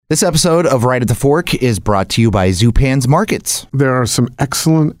This episode of Right at the Fork is brought to you by Zupan's Markets. There are some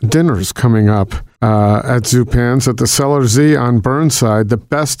excellent dinners coming up at Zupan's at the Cellar Z on Burnside, the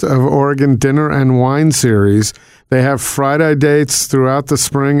Best of Oregon Dinner and Wine Series. They have Friday dates throughout the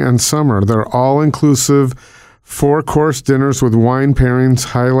spring and summer. They're all-inclusive 4-course dinners with wine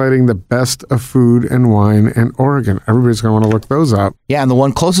pairings highlighting the best of food and wine in Oregon. Everybody's going to want to look those up. Yeah, and the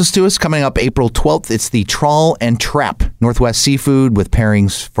one closest to us coming up April 12th, it's the Trawl and Trap Northwest Seafood with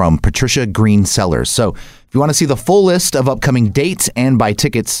pairings from Patricia Green Cellars. So if you want to see the full list of upcoming dates and buy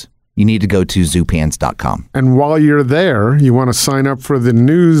tickets, you need to go to zupans.com. And while you're there, you want to sign up for the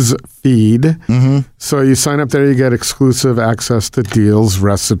news feed. Mm-hmm. So you sign up there, you get exclusive access to deals,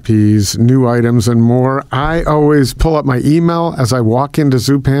 recipes, new items, and more. I always pull up my email as I walk into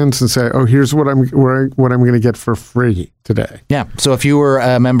Zupans and say, oh, here's what I'm going to get for free today. Yeah. So if you were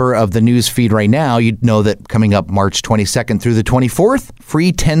a member of the news feed right now, you'd know that coming up March 22nd through the 24th,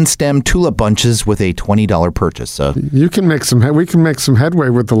 free 10-stem tulip bunches with a $20 purchase. So we can make some headway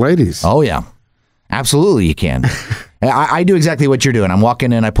with the ladies. Oh, yeah. Absolutely, you can. I do exactly what you're doing. I'm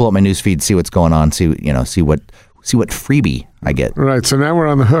walking in, I pull up my news feed, see what's going on, see what freebie I get. Right. So now we're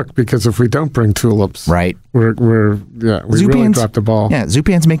on the hook because if we don't bring tulips, right, we really dropped the ball. Yeah,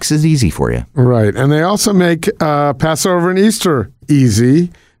 Zupans makes it easy for you. Right. And they also make Passover and Easter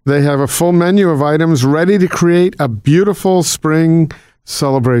easy. They have a full menu of items ready to create a beautiful spring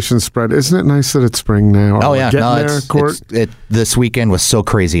celebration spread. Isn't it nice that it's spring now? Oh, yeah. This weekend was so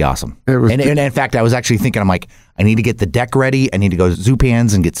crazy awesome. And in fact, I was actually thinking, I'm like, I need to get the deck ready. I need to go to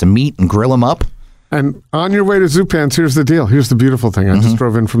Zupans and get some meat and grill them up. And on your way to Zupans, here's the deal. Here's the beautiful thing. I just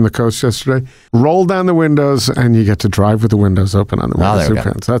drove in from the coast yesterday. Roll down the windows, and you get to drive with the windows open on the way to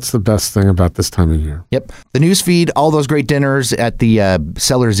Zupans. That's the best thing about this time of year. Yep. The news feed, all those great dinners at the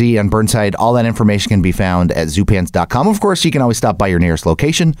Cellar Z on Burnside, all that information can be found at zupans.com. Of course, you can always stop by your nearest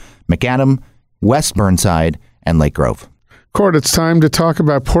location, McAdam, West Burnside, and Lake Grove. Cord, it's time to talk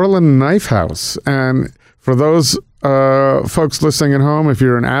about Portland Knife House. And for those folks listening at home, if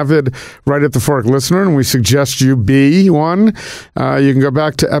you're an avid Right at the Fork listener, and we suggest you be one, you can go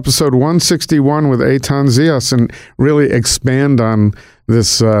back to episode 161 with Eitan Zias and really expand on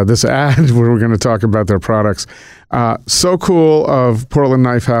this ad where we're going to talk about their products. So cool of Portland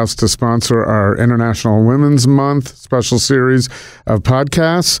Knife House to sponsor our International Women's Month special series of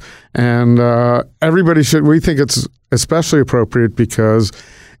podcasts. And we think it's especially appropriate because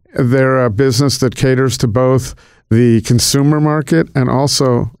they're a business that caters to both the consumer market and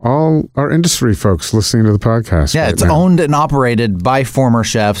also all our industry folks listening to the podcast. Yeah, it's owned and operated by former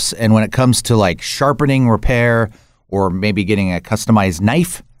chefs. And when it comes to like sharpening, repair, or maybe getting a customized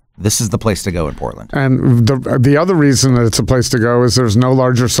knife, this is the place to go in Portland. And the other reason that it's a place to go is there's no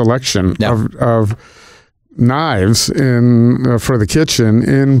larger selection of knives for the kitchen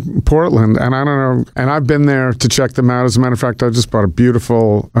in Portland. And I don't know, and I've been there to check them out. As a matter of fact, I just bought a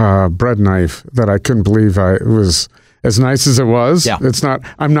beautiful bread knife that I couldn't believe it was as nice as it was. Yeah.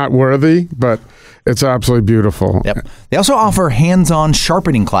 I'm not worthy, but it's absolutely beautiful. Yep. They also offer hands-on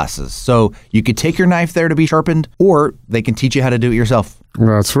sharpening classes. So you could take your knife there to be sharpened, or they can teach you how to do it yourself.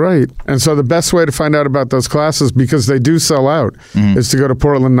 That's right. And so the best way to find out about those classes, because they do sell out, is to go to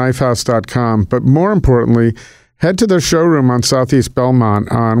portlandknifehouse.com. But more importantly, head to their showroom on Southeast Belmont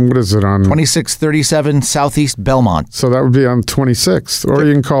on, 2637 Southeast Belmont. So that would be on 26th. Or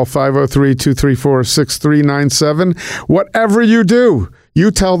you can call 503-234-6397. Whatever you do, you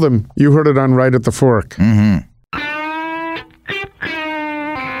tell them you heard it on Right at the Fork. Mm-hmm.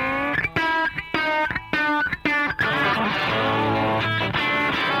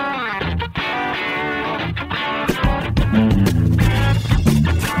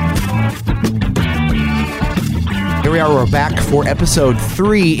 Here we are. We're back for episode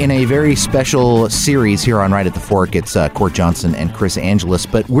 3 in a very special series here on Right at the Fork. It's Court Johnson and Chris Angelis,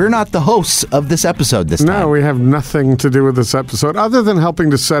 but we're not the hosts of this episode this time. No, we have nothing to do with this episode other than helping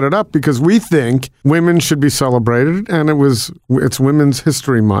to set it up because we think women should be celebrated, and it's Women's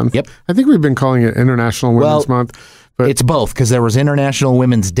History Month. Yep. I think we've been calling it International Women's Month. But it's both, because there was International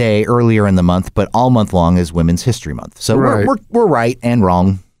Women's Day earlier in the month, but all month long is Women's History Month. So we're right and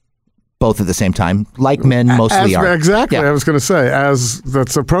wrong both at the same time, like men mostly are. Exactly. Yeah. I was going to say, as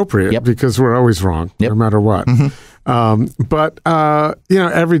that's appropriate, because we're always wrong, no matter what. Mm-hmm. But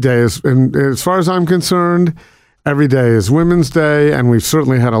every day is, and as far as I'm concerned, every day is Women's Day, and we've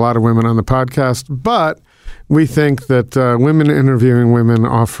certainly had a lot of women on the podcast, but we think that women interviewing women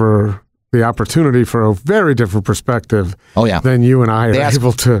offer the opportunity for a very different perspective than you and I are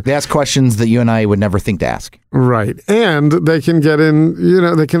able to. They ask questions that you and I would never think to ask. Right. And they can get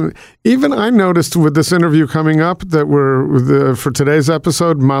in, even I noticed with this interview coming up that for today's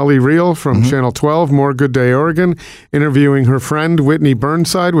episode, Molly Riehl from Channel 12, More Good Day, Oregon, interviewing her friend Whitney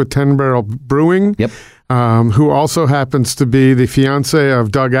Burnside with 10 Barrel Brewing. Yep. Who also happens to be the fiance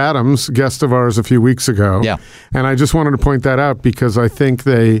of Doug Adams, guest of ours a few weeks ago. Yeah. And I just wanted to point that out because I think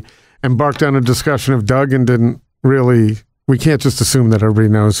they embarked on a discussion of Doug and didn't really, we can't just assume that everybody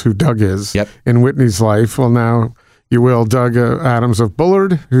knows who Doug is in Whitney's life. Well, now you will. Doug Adams of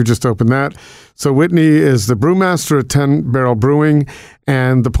Bullard, who just opened that. So Whitney is the brewmaster at 10 Barrel Brewing.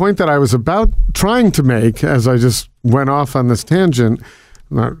 And the point that I was about trying to make as I just went off on this tangent,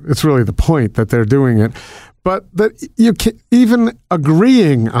 it's really the point that they're doing it, but that you can, even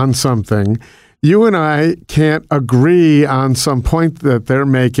agreeing on something, you and I can't agree on some point that they're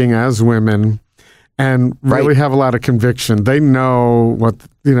making as women and really have a lot of conviction. They know what,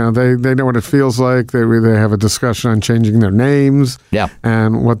 they know what it feels like. They have a discussion on changing their names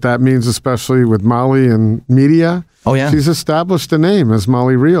and what that means, especially with Molly and media. Oh, yeah. She's established a name as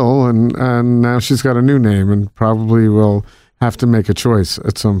Molly Riehl, and now she's got a new name and probably will have to make a choice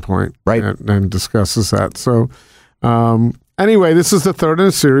at some point. Right. And discusses that. So, anyway, this is the third in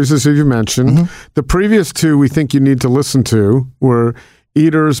a series, as you mentioned. The previous two we think you need to listen to were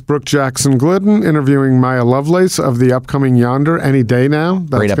Eater's Brooke Jackson Glidden interviewing Maya Lovelace of the upcoming Yonder Any Day Now.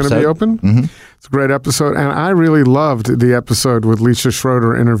 That's going to be open. It's a great episode. And I really loved the episode with Lisa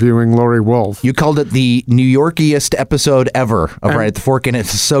Schroeder interviewing Lori Wolf. You called it the New Yorkiest episode ever of Right at the Fork, and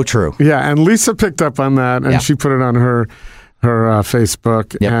it's so true. Yeah, and Lisa picked up on that, and she put it on her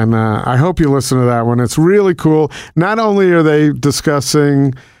Facebook, and I hope you listen to that one. It's really cool. Not only are they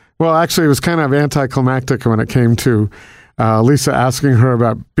discussing, well, actually, it was kind of anticlimactic when it came to Lisa asking her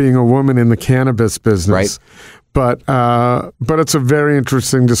about being a woman in the cannabis business. But it's a very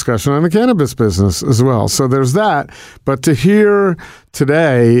interesting discussion on the cannabis business as well. So there's that. But to hear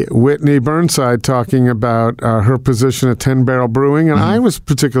today Whitney Burnside talking about her position at 10 Barrel Brewing, and I was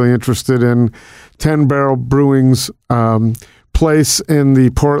particularly interested in 10 Barrel Brewing's place in the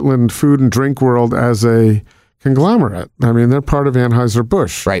Portland food and drink world as a conglomerate. I mean, they're part of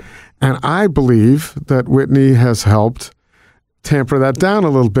Anheuser-Busch. Right. And I believe that Whitney has helped tamper that down a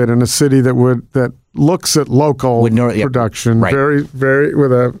little bit in a city that looks at local production very, very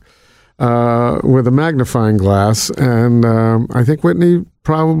with a magnifying glass, and I think Whitney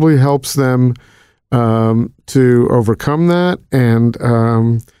probably helps them to overcome that,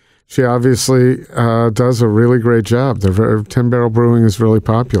 and she obviously does a really great job. 10 Barrel Brewing is really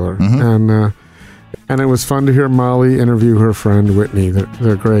popular, and it was fun to hear Molly interview her friend Whitney.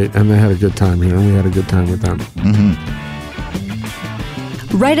 They're great, and they had a good time here, and we had a good time with them.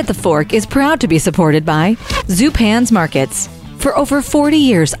 Right at the Fork is proud to be supported by Zupan's Markets. For over 40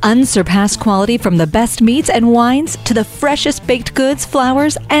 years, unsurpassed quality from the best meats and wines to the freshest baked goods,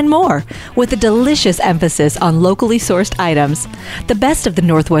 flours, and more, with a delicious emphasis on locally sourced items. The best of the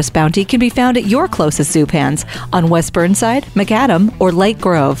Northwest Bounty can be found at your closest Zupan's on West Burnside, Macadam, or Lake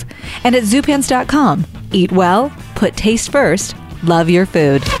Grove. And at Zupans.com. Eat well, put taste first, love your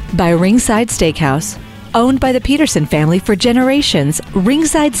food. By Ringside Steakhouse. Owned by the Peterson family for generations,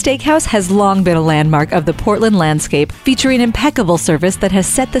 Ringside Steakhouse has long been a landmark of the Portland landscape, featuring impeccable service that has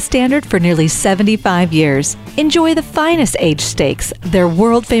set the standard for nearly 75 years. Enjoy the finest aged steaks, their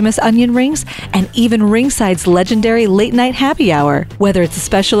world-famous onion rings, and even Ringside's legendary late-night happy hour. Whether it's a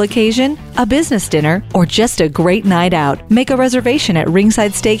special occasion, a business dinner, or just a great night out, make a reservation at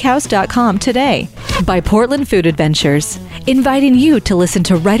ringsidesteakhouse.com today. By Portland Food Adventures, inviting you to listen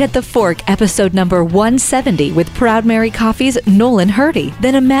to Right at the Fork, episode number 170 with Proud Mary Coffee's Nolan Hurdy.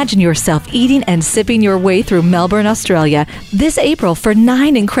 Then imagine yourself eating and sipping your way through Melbourne, Australia this April for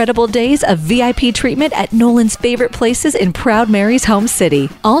 9 incredible days of VIP treatment at Nolan's favorite places in Proud Mary's home city.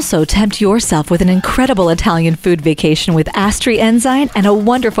 Also tempt yourself with an incredible Italian food vacation with Astri Enzyme and a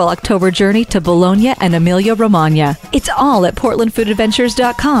wonderful October journey to Bologna and Emilia-Romagna. It's all at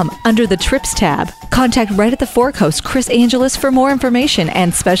portlandfoodadventures.com under the Trips tab. Contact Right at the Fork host Chris Angeles for more information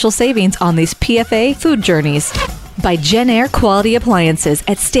and special savings on these PFA food journeys. By Jenn-Air Quality Appliances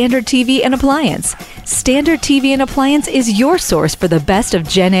at Standard TV and Appliance. Standard TV and Appliance is your source for the best of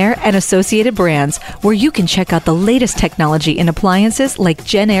Jenn-Air and associated brands, where you can check out the latest technology in appliances like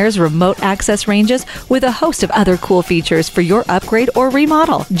Jenn-Air's remote access ranges with a host of other cool features for your upgrade or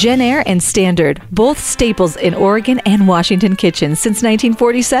remodel. Jenn-Air and Standard, both staples in Oregon and Washington kitchens since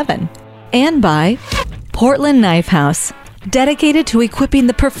 1947. And by Portland Knife House. dedicated to equipping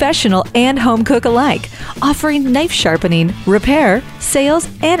the professional and home cook alike, offering knife sharpening, repair, sales,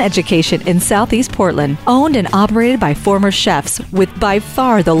 and education in Southeast Portland. Owned and operated by former chefs with by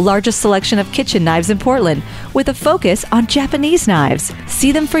far the largest selection of kitchen knives in Portland, with a focus on Japanese knives.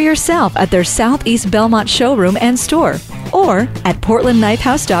 See them for yourself at their Southeast Belmont showroom and store, or at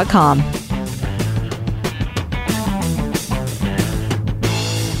portlandknifehouse.com.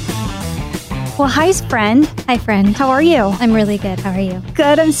 Well, hi, friend. Hi, friend. How are you? I'm really good. How are you?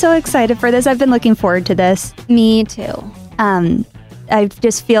 Good. I'm so excited for this. I've been looking forward to this. Me too. I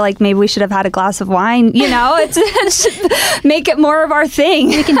just feel like maybe we should have had a glass of wine. You know, it's make it more of our thing.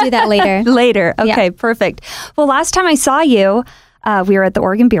 We can do that later. Later. Okay, perfect. Well, last time I saw you, we were at the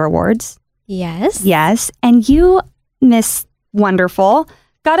Oregon Beer Awards. Yes. Yes. And you, Miss Wonderful,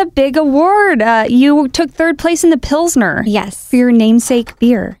 got a big award. You took third place in the Pilsner. Yes. For your namesake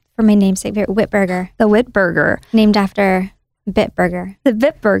beer. For my namesake beer, Whitburger. The Whitburger. Named after Bitburger. The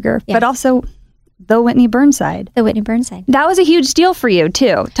Bitburger, Yes. but also the Whitney Burnside. The Whitney Burnside. That was a huge deal for you,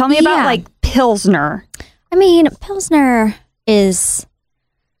 too. Tell me about, like, Pilsner. I mean, Pilsner is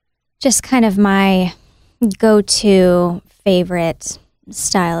just kind of my go-to favorite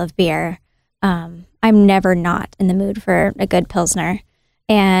style of beer. I'm never not in the mood for a good Pilsner.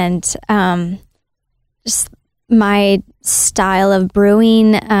 And just my style of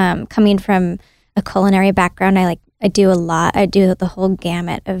brewing, coming from a culinary background, I do the whole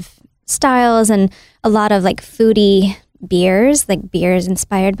gamut of styles and a lot of like foodie beers, like beers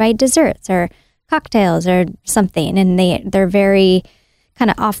inspired by desserts or cocktails or something, and they're very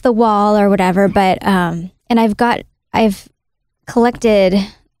kind of off the wall or whatever. But and I've collected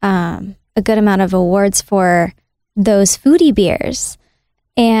a good amount of awards for those foodie beers,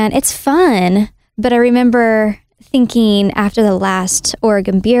 and it's fun. But I remember thinking after the last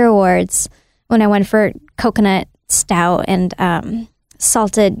Oregon Beer Awards, when I went for coconut stout and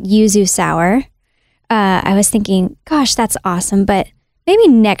salted yuzu sour, I was thinking, gosh, that's awesome. But maybe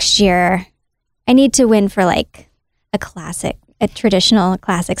next year I need to win for like a traditional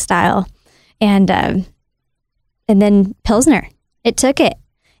classic style. And then Pilsner, it took it.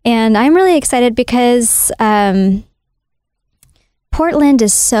 And I'm really excited because Portland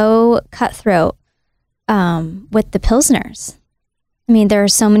is so cutthroat with the Pilsners. I mean, there are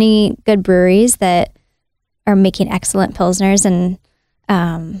so many good breweries that are making excellent Pilsners, and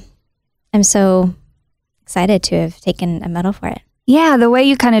I'm so excited to have taken a medal for it. Yeah, the way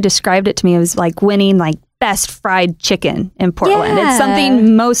you kind of described it to me, it was like winning like best fried chicken in Portland. Yeah. It's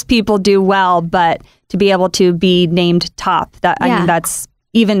something most people do well, but to be able to be named top, I mean, that's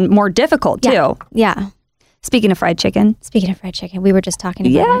even more difficult too. Yeah. Speaking of fried chicken. We were just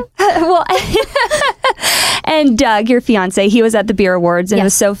talking about it. Well, and Doug, your fiance, he was at the Beer Awards, and it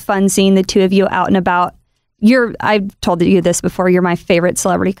was so fun seeing the two of you out and about. I've told you this before, you're my favorite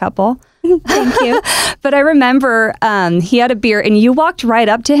celebrity couple. Thank you. But I remember he had a beer, and you walked right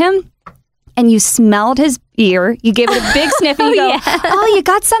up to him, and you smelled his beer. You gave it a big sniff, and you go, oh, you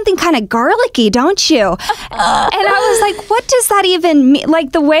got something kind of garlicky, don't you? And I was like, what does that even mean?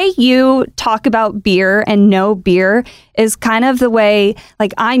 Like, the way you talk about beer and know beer is kind of the way,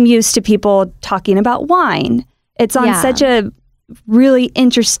 like, I'm used to people talking about wine. It's on such a really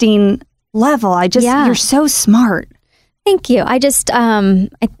interesting level. You're so smart. Thank you. I just,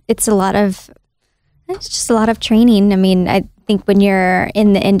 it's just a lot of training. I mean, I think when you're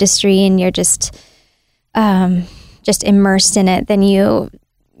in the industry and you're just immersed in it, then you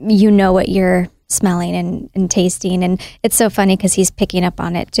know what you're smelling and tasting. And it's so funny because he's picking up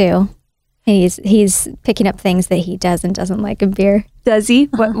on it too. He's picking up things that he does and doesn't like in beer. Does he?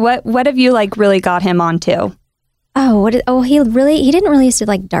 What have you like really got him onto? He didn't really used to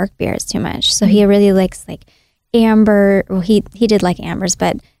like dark beers too much. So he really likes like amber. Well, he did like ambers,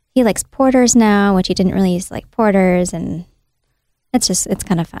 but he likes porters now, which he didn't really used to like porters, and it's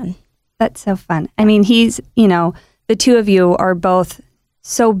kind of fun. That's so fun. I mean, the two of you are both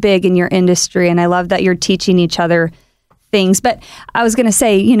so big in your industry, and I love that you're teaching each other things. But I was going to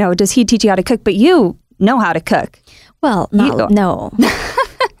say, does he teach you how to cook? But you know how to cook. Well, no.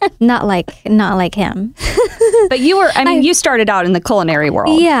 Not like him. But you started out in the culinary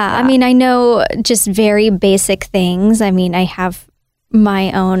world. Yeah, I mean, I know just very basic things. I mean, I have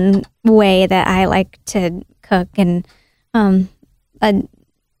my own way that I like to cook, and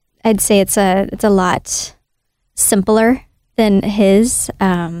I'd say it's a lot simpler than his.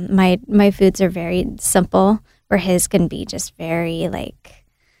 My foods are very simple, where his can be just very like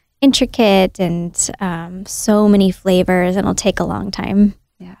intricate and so many flavors, and it'll take a long time.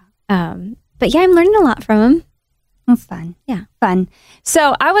 But yeah, I'm learning a lot from him. Oh, fun. Yeah. Fun.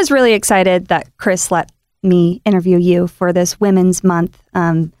 So I was really excited that Chris let me interview you for this Women's Month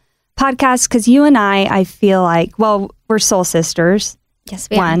podcast, because you and I feel like, well, we're soul sisters. Yes,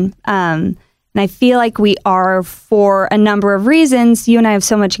 we are. And I feel like we are for a number of reasons. You and I have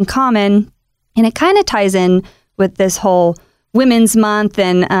so much in common, and it kind of ties in with this whole Women's Month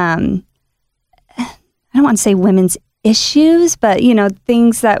and I don't want to say women's issues, but, you know,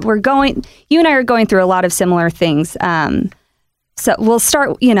 things that you and I are going through a lot of similar things. So we'll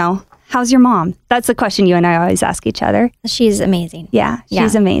start, you know, how's your mom? That's the question you and I always ask each other. She's amazing. Yeah,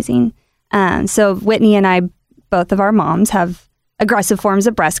 she's amazing. So Whitney and I, both of our moms have aggressive forms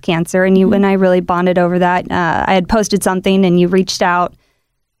of breast cancer, and you and I really bonded over that. I had posted something and you reached out,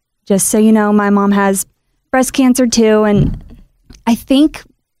 just so you know, my mom has breast cancer too. And I think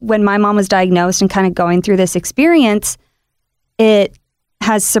when my mom was diagnosed and kind of going through this experience, it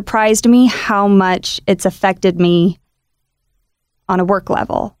has surprised me how much it's affected me on a work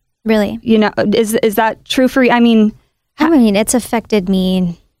level. Really? You know, is that true for you? I mean, it's affected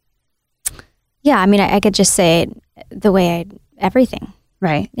me. Yeah, I mean, I could just say the way everything.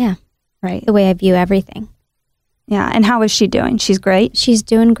 Right. Yeah. Right. The way I view everything. Yeah. And how is she doing? She's great? She's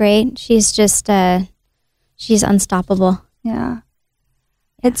doing great. She's just, she's unstoppable. Yeah.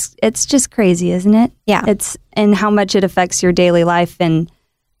 It's just crazy, isn't it? Yeah. And how much it affects your daily life, and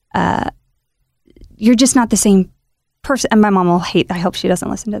you're just not the same person. And my mom will hate, I hope she doesn't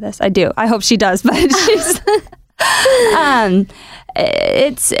listen to this. I do. I hope she does, but she's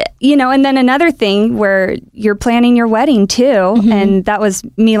it's, you know, and then another thing where you're planning your wedding too. And that was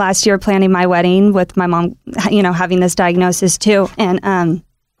me last year planning my wedding with my mom, you know, having this diagnosis too. And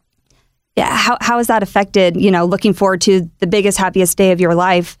yeah, how has that affected, you know, looking forward to the biggest, happiest day of your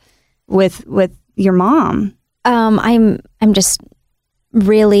life with your mom? I'm just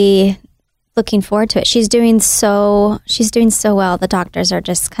really looking forward to it. She's doing so well. The doctors are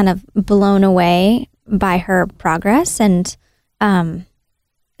just kind of blown away by her progress, and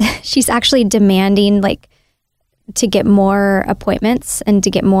she's actually demanding like to get more appointments and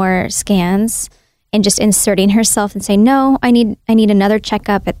to get more scans, and just inserting herself and saying, no, I need another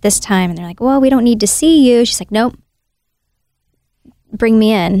checkup at this time. And they're like, well, we don't need to see you. She's like, nope, bring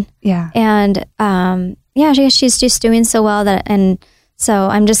me in. Yeah. And yeah, she's just doing so well and so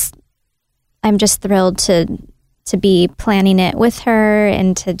I'm just thrilled to be planning it with her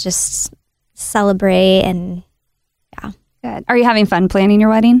and to just celebrate. And yeah. Good. Are you having fun planning your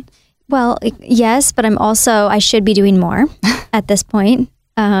wedding? Well, yes, but I should be doing more at this point.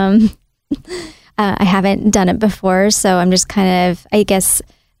 I haven't done it before, so I'm just kind of, I guess,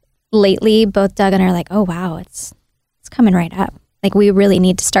 lately, both Doug and I are like, oh, wow, it's coming right up. Like, we really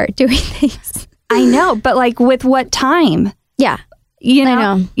need to start doing things. I know, but like, with what time? Yeah. You know,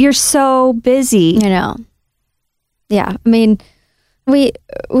 I know. You're so busy. I know. Yeah. I mean, we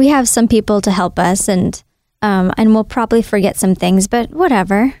have some people to help us, and we'll probably forget some things, but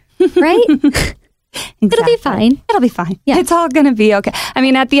whatever, right? Exactly. It'll be fine. It'll be fine. Yeah. It's all going to be okay. I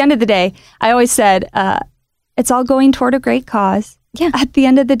mean, at the end of the day, I always said, it's all going toward a great cause. Yeah. At the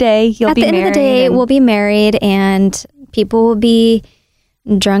end of the day, you'll be married. At the end of the day, we'll be married, and people will be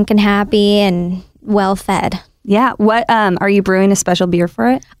drunk and happy and well fed. Yeah. What are you brewing a special beer for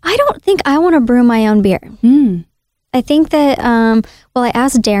it? I don't think I want to brew my own beer. I think that, I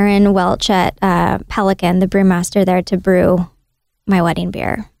asked Darren Welch at Pelican, the brewmaster there, to brew my wedding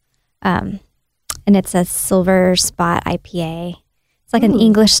beer. And it's a Silver Spot IPA. It's like an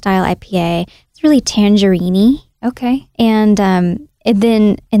English style IPA. It's really tangerine-y. Okay. And then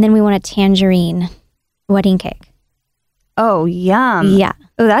we want a tangerine wedding cake. Oh, yum. Yeah.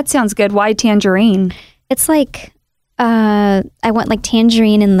 Oh, that sounds good. Why tangerine? It's like I want like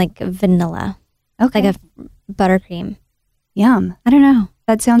tangerine and like vanilla. Okay. Like a buttercream. Yum. I don't know.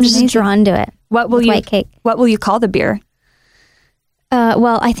 That sounds I'm amazing. just drawn to it. What will white cake. What will you call the beer?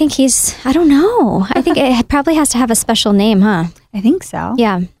 Well, I think I don't know. I think it probably has to have a special name, huh? I think so.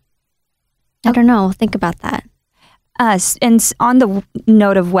 Yeah. I don't know. Think about that. And on the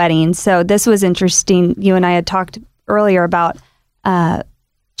note of weddings, so this was interesting. You and I had talked earlier about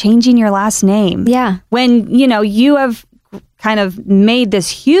changing your last name. Yeah. When, you have kind of made this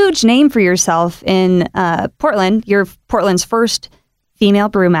huge name for yourself in Portland. You're Portland's first female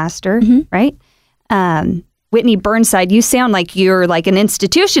brewmaster, right? Whitney Burnside, you sound like you're like an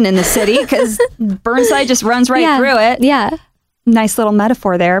institution in the city because Burnside just runs right through it. Yeah. Nice little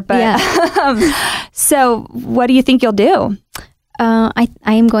metaphor there. But so what do you think you'll do? I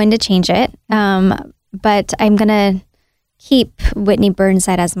am going to change it. But I'm going to keep Whitney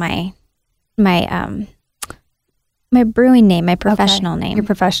Burnside as my brewing name, my professional name. Your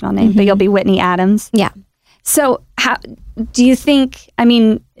professional name, but you'll be Whitney Adams. Yeah. So how do you think,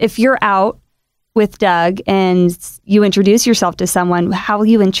 if you're out with Doug and you introduce yourself to someone, how will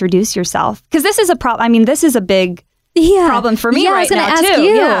you introduce yourself? Because this is a problem. I mean, this is a big problem for me right now, too.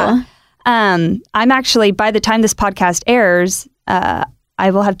 You. Yeah. I'm actually, by the time this podcast airs, I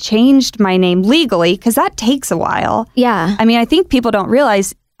will have changed my name legally because that takes a while. Yeah. I mean, I think people don't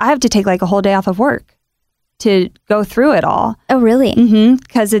realize I have to take like a whole day off of work to go through it all. Oh, really? Mm-hmm.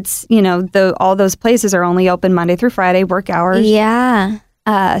 Because it's, all those places are only open Monday through Friday, work hours. Yeah.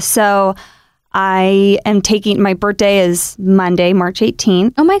 So I am my birthday is Monday, March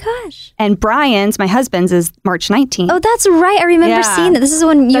 18th. Oh my gosh. And Brian's, my husband's, is March 19th. Oh, that's right. I remember seeing that. This is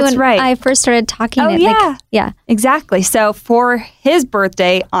when you and I first started talking. Oh, yeah. Yeah. Exactly. So for his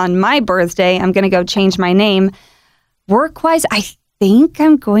birthday, on my birthday, I'm going to go change my name. Work-wise, I think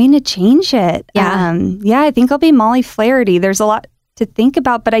I'm going to change it. Yeah. I think I'll be Molly Flaherty. There's a lot to think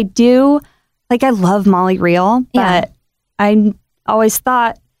about, but I love Molly Riehl, but I always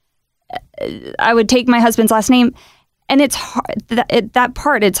thought I would take my husband's last name. And it's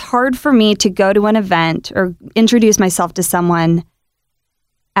hard, it's hard for me to go to an event or introduce myself to someone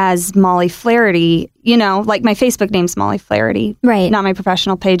as Molly Flaherty, like my Facebook name's Molly Flaherty. Right. Not my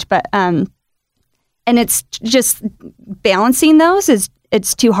professional page, but, and it's just balancing those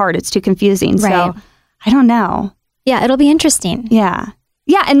it's too hard. It's too confusing. Right. So I don't know. Yeah. It'll be interesting. Yeah.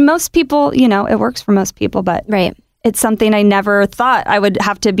 Yeah. And most people, it works for most people, but right. It's something I never thought I would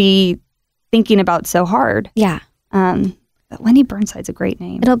have to be thinking about so hard. Yeah. But Whitney Burnside's a great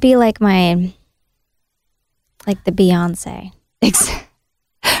name. It'll be like the Beyonce.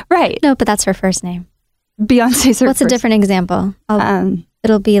 Right. No, but that's her first name. Beyonce's her What's a different example?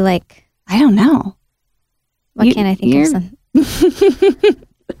 It'll be like... I don't know. What can't I think of something?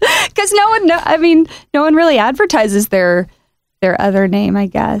 Because no one really advertises their other name, I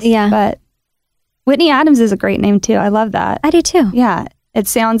guess. Yeah. But Whitney Adams is a great name, too. I love that. I do, too. Yeah. It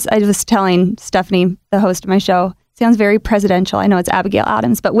sounds, I was telling Stephanie, the host of my show, sounds very presidential. I know it's Abigail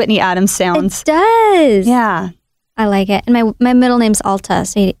Adams, but Whitney Adams sounds... It does. Yeah. I like it. And my middle name's Alta,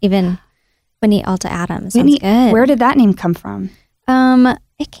 so even Whitney Alta Adams sounds good. Where did that name come from?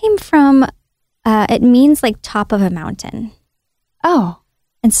 It came from, it means like top of a mountain. Oh.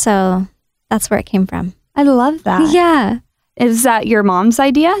 And so that's where it came from. I love that. Yeah. Is that your mom's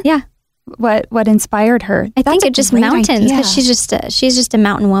idea? Yeah. What inspired her? I think it just mountains because she's just a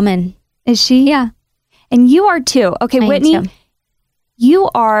mountain woman. Is she? Yeah. And you are too. Okay, Whitney, you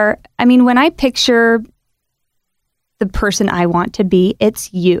are, when I picture the person I want to be,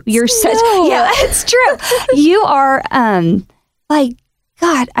 it's you. You're such, it's true. You are,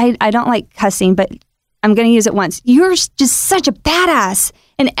 God, I don't like cussing, but I'm going to use it once. You're just such a badass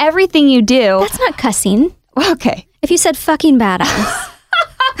in everything you do. That's not cussing. Okay. If you said fucking badass.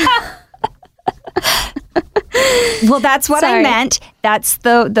 Well, that's what I meant.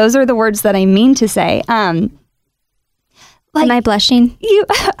 Those are the words that I mean to say. Am I blushing?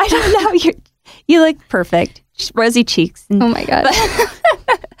 I don't know. You look perfect. Just rosy cheeks. Oh my God.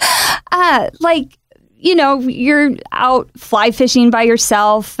 You're out fly fishing by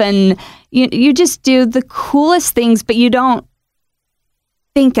yourself and you just do the coolest things, but you don't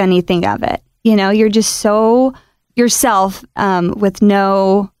think anything of it. You're just so yourself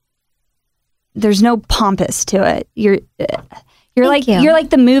there's no pompous to it. You're like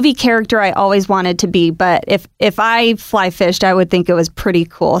the movie character I always wanted to be, but if I fly fished, I would think it was pretty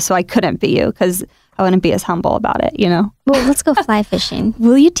cool, so I couldn't be you because I wouldn't be as humble about it, Well, let's go fly fishing.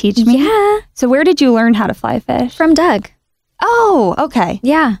 Will you teach me? Yeah. So where did you learn how to fly fish? From Doug. Oh, okay.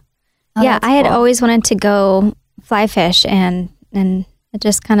 Yeah. Oh, yeah, I had cool. always wanted to go fly fish and it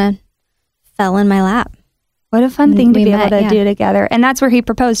just kind of fell in my lap. What a fun thing to be able to do together. And that's where he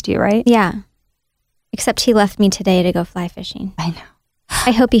proposed to you, right? Yeah. Except he left me today to go fly fishing. I know.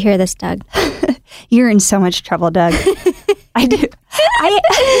 I hope you hear this, Doug. You're in so much trouble, Doug. I do.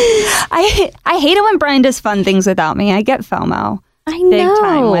 I hate it when Brian does fun things without me. I get FOMO. I know. Big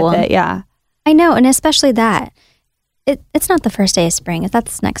time with it, yeah. I know, and especially that. It's not the first day of spring.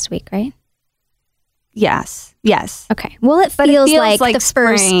 That's next week, right? Yes. Okay. Well, it feels like the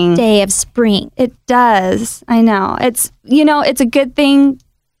spring. First day of spring. It does. I know. It's a good thing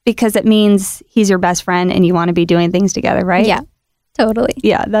because it means he's your best friend and you want to be doing things together, right? Yeah. Totally.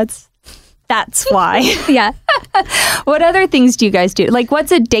 Yeah, that's why. Yeah. What other things do you guys do? Like,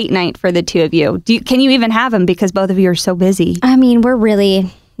 what's a date night for the two of you? Can you even have them because both of you are so busy? We're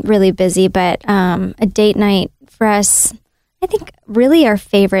really, really busy, but a date night for us, I think really our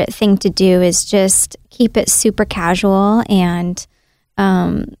favorite thing to do is just keep it super casual and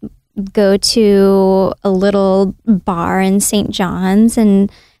go to a little bar in St. John's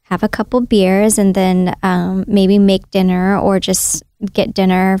and have a couple beers and then maybe make dinner or just get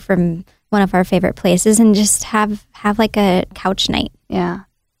dinner from one of our favorite places and just have like a couch night. Yeah.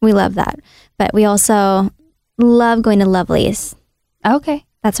 We love that. But we also love going to Lovely's. Okay.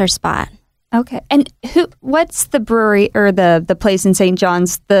 That's our spot. Okay. And what's the brewery or the place in St.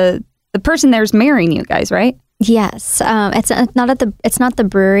 John's? The person there's marrying you guys, right? Yes. It's not the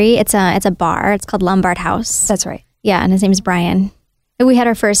brewery. It's a bar. It's called Lombard House. That's right. Yeah, and his name's Brian. We had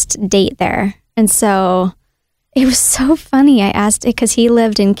our first date there. And so it was so funny. I asked it because he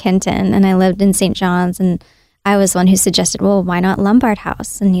lived in Kenton and I lived in St. John's, and I was the one who suggested, well, why not Lombard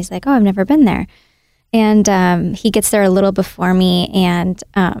House? And he's like, oh, I've never been there. And he gets there a little before me, and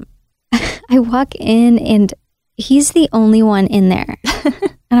I walk in and he's the only one in there.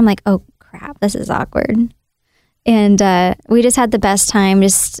 And I'm like, oh crap, this is awkward. And we just had the best time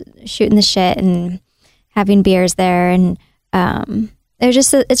just shooting the shit and having beers there. And it's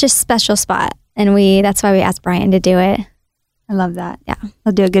just a special spot. And that's why we asked Brian to do it. I love that. Yeah.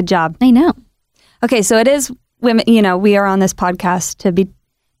 He'll do a good job. I know. Okay, so it is women, we are on this podcast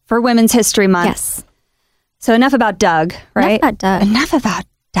for Women's History Month. Yes. So enough about Doug, right? Enough about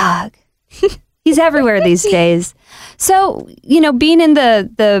Doug. He's everywhere these days. So, being in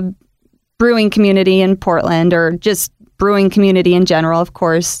the brewing community in Portland, or just brewing community in general, of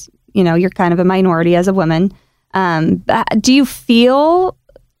course, you're kind of a minority as a woman. Do you feel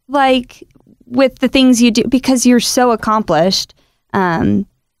like with the things you do, because you're so accomplished, do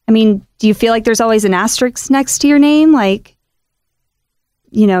you feel like there's always an asterisk next to your name? Like,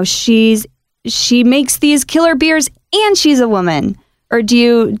 she makes these killer beers and she's a woman. Or do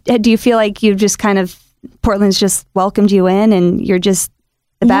you feel like you've just kind of, Portland's just welcomed you in and you're just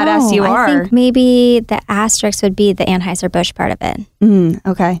the badass you are? I think maybe the asterisk would be the Anheuser-Busch part of it.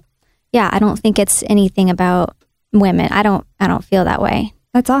 Okay. Yeah, I don't think it's anything about women. I don't feel that way.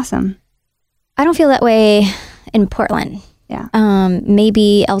 That's awesome. I don't feel that way in Portland. Yeah.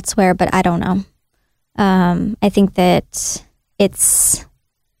 Maybe elsewhere, but I don't know. I think that it's,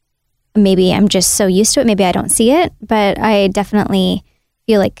 maybe I'm just so used to it. Maybe I don't see it, but I definitely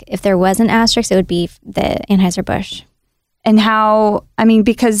feel like if there was an asterisk, it would be the Anheuser-Busch. And how,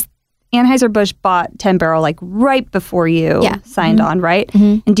 because Anheuser-Busch bought 10 Barrel like right before you signed on, right?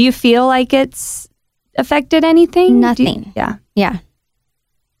 Mm-hmm. And do you feel like it's affected anything? Nothing. Yeah.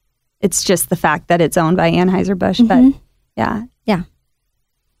 It's just the fact that it's owned by Anheuser-Busch, but yeah.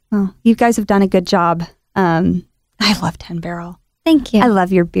 Well, you guys have done a good job. I love 10 Barrel. Thank you. I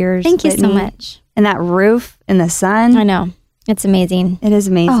love your beers. Thank you Whitney. so much. And that roof in the sun. I know. It's amazing. It is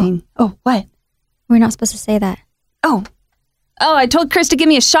amazing. Oh, what? We're not supposed to say that. Oh, I told Chris to give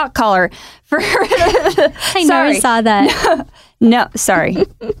me a shock collar for I never saw that. No, sorry.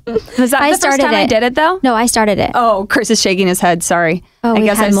 Was that the first time I did it, though? No, I started it. Oh, Chris is shaking his head. Sorry. Oh, I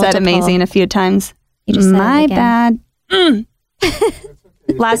guess I've said amazing a few times. You just said My it again. bad.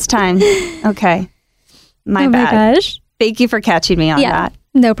 Last time. Okay. My bad. My gosh. Thank you for catching me on that.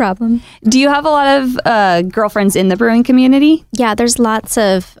 No problem. Do you have a lot of girlfriends in the brewing community? Yeah, there's lots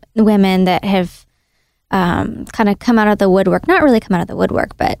of women that have kind of come out of the woodwork. Not really come out of the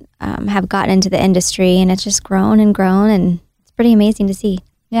woodwork, but have gotten into the industry, and it's just grown and grown, and it's pretty amazing to see.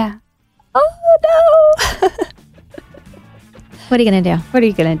 Yeah. Oh, no. What are you going to do? What are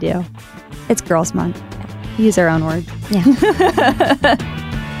you going to do? It's Girls Month. Use our own words. Yeah.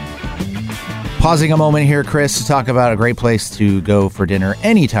 Pausing a moment here, Chris, to talk about a great place to go for dinner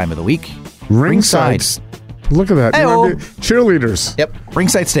any time of the week. Ringside. Look at that. Cheerleaders. Yep.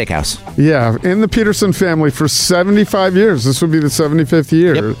 Ringside Steakhouse. Yeah. In the Peterson family for 75 years. This would be the 75th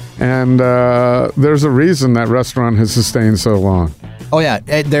year. Yep. And there's a reason that restaurant has sustained so long. Oh, yeah.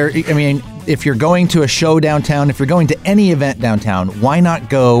 If you're going to a show downtown, if you're going to any event downtown, why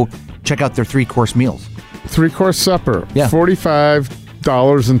not go check out their 3-course meals? 3-course supper. Yeah.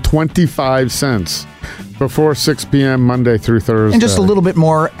 $45.25 before 6 p.m. Monday through Thursday. And just a little bit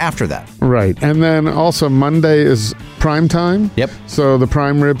more after that. Right. And then also Monday is prime time. Yep. So the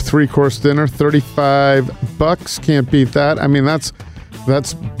prime rib 3-course dinner, $35. Can't beat that.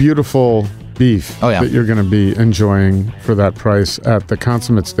 That's beautiful beef that you're going to be enjoying for that price at the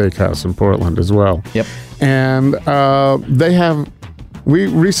Consummate Steakhouse in Portland as well. Yep. And we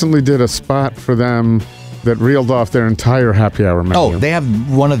recently did a spot for them that reeled off their entire happy hour menu. Oh, they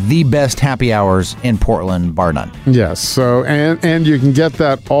have one of the best happy hours in Portland, bar none. Yes. So, and you can get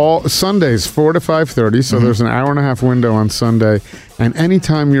that all Sundays, 4 to 5:30. So there's an hour and a half window on Sunday. And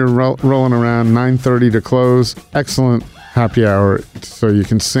anytime you're rolling around, 9:30 to close, excellent happy hour. So you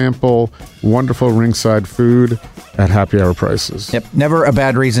can sample wonderful Ringside food at happy hour prices. Yep. Never a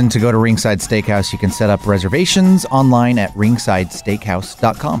bad reason to go to Ringside Steakhouse. You can set up reservations online at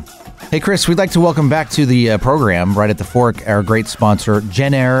ringsidesteakhouse.com. Hey, Chris, we'd like to welcome back to the program, right at the fork, our great sponsor,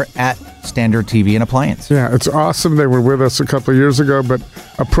 Jen Air at Standard TV and Appliance. Yeah, it's awesome. They were with us a couple of years ago, but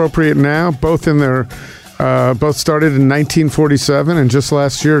appropriate now. Both started in 1947, and just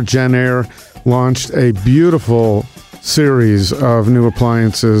last year, Jen Air launched a beautiful series of new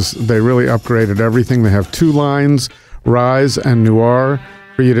appliances. They really upgraded everything. They have 2 lines, Rise and Noir,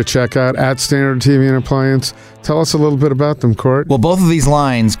 for you to check out at Standard TV and Appliance. Tell us a little bit about them, Court. Well, both of these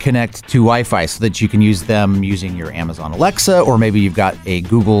lines connect to Wi-Fi so that you can use them using your Amazon Alexa, or maybe you've got a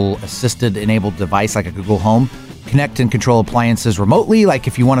Google Assisted enabled device like a Google Home. Connect and control appliances remotely. Like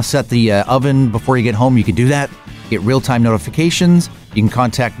if you want to set the oven before you get home, you can do that. Get real-time notifications. You can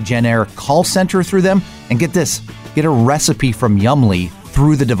contact Jen Air call center through them. And get this, get a recipe from Yummly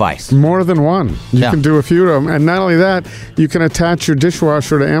through the device. More than one. You can do a few of them. And not only that, you can attach your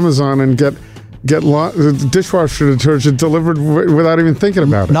dishwasher to Amazon and get dishwasher detergent delivered without even thinking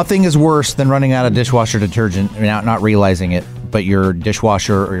about it. Nothing is worse than running out of dishwasher detergent and not realizing it, but your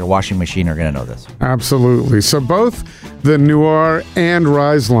dishwasher or your washing machine are going to know this. Absolutely. So both the Noir and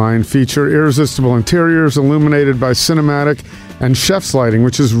Rise line feature irresistible interiors illuminated by cinematic and chef's lighting,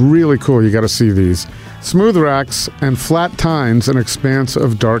 which is really cool. You got to see these. Smooth racks and flat tines, an expanse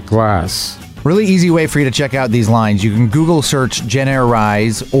of dark glass. Really easy way for you to check out these lines. You can Google search Jen Air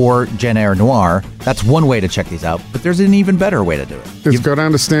Rise or Jen Air Noir. That's one way to check these out, but there's an even better way to do it. Go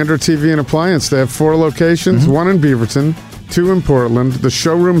down to Standard TV and Appliance. They have 4 locations, 1 in Beaverton, 2 in Portland. The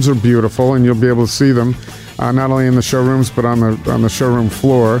showrooms are beautiful, and you'll be able to see them not only in the showrooms, but on the showroom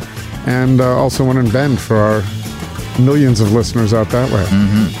floor, and also 1 in Bend for our millions of listeners out that way.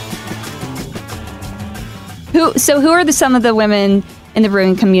 Mm-hmm. Who are some of the women in the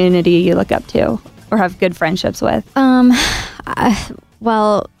brewing community you look up to or have good friendships with? Well,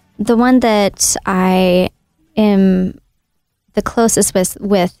 the one that I am the closest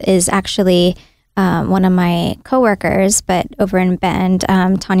with is actually one of my coworkers, but over in Bend,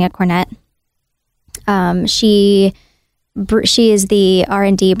 Tanya Cornett. She is the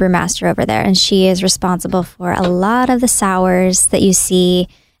R&D brewmaster over there, and she is responsible for a lot of the sours that you see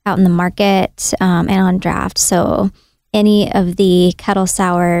out in the market and on draft. So any of the kettle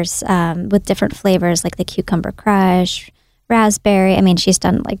sours with different flavors, like the cucumber crush, raspberry. I mean, she's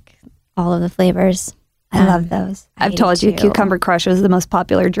done like all of the flavors. I love those. I've told you, cucumber crush was the most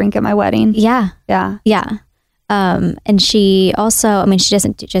popular drink at my wedding. Yeah. Yeah. Yeah. And she also, I mean, she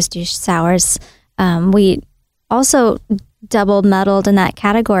doesn't just do sours. We also double medaled in that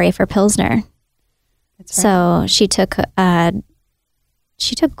category for Pilsner. That's right. So she took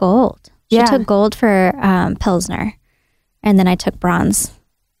gold. She took gold for Pilsner. And then I took bronze.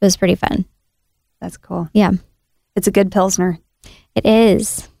 It was pretty fun. That's cool. Yeah. It's a good Pilsner. It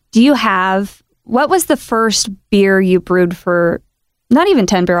is. What was the first beer you brewed for, not even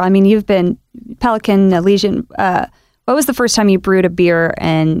 10 Barrel, I mean, you've been Pelican, Elysian. What was the first time you brewed a beer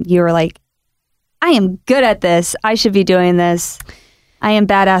and you were like, I am good at this. I should be doing this. I am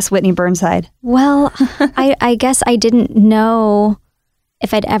badass Whitney Burnside. Well, I guess I didn't know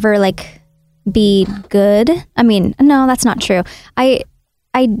if I'd ever be good. I mean, no, that's not true. I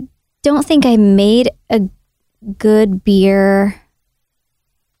don't think I made a good beer.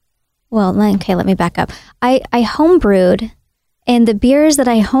 Well, okay, let me back up. I homebrewed, and the beers that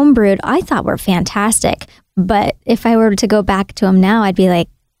I homebrewed I thought were fantastic. But if I were to go back to them now, I'd be like,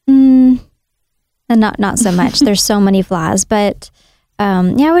 not so much. There's so many flaws. But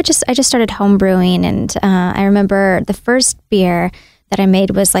I just started homebrewing, and I remember the first beer that I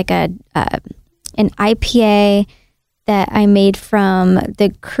made was like an IPA that I made from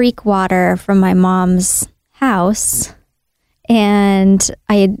the creek water from my mom's house. And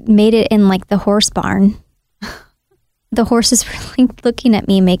I had made it in the horse barn. The horses were looking at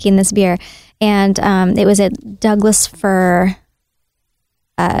me making this beer. And it was a Douglas Fir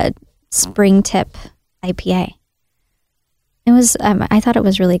spring tip IPA. It was, I thought it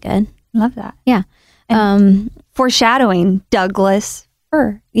was really good. Love that. Yeah. Foreshadowing Douglas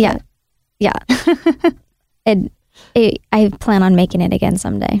Fir. Yeah. Yeah. I plan on making it again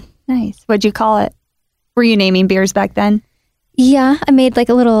someday. Nice. What'd you call it? Were you naming beers back then? Yeah, I made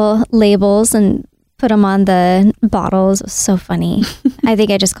little labels and put them on the bottles. It was so funny. I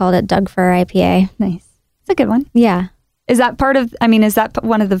think I just called it Doug Fir IPA. Nice. It's a good one. Yeah. Is that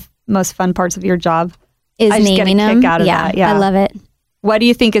one of the most fun parts of your job? Is naming them? Kick out of that. Yeah, I love it. What do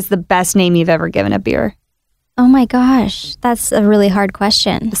you think is the best name you've ever given a beer? Oh my gosh, that's a really hard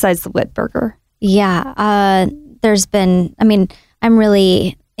question. Besides the Whitburger. Yeah, I'm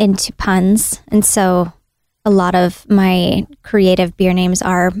really into puns, and so a lot of my creative beer names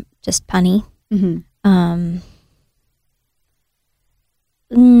are just punny. Mm-hmm. I'm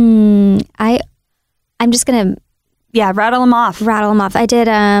just gonna rattle them off.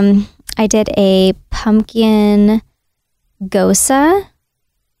 I I did a pumpkin gosa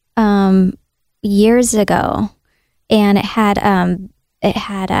years ago, and it had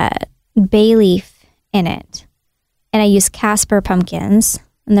a bay leaf in it, and I used Casper pumpkins,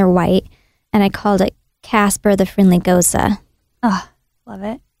 and they're white, and I called it Casper the Friendly Gosa. Oh, love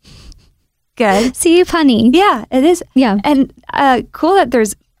it. Good. See, punny. Yeah, it is. Yeah. And cool that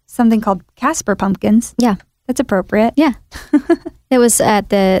there's something called Casper pumpkins. Yeah. That's appropriate. Yeah. It was at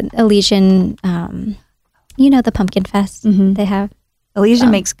the Elysian, the pumpkin fest they have.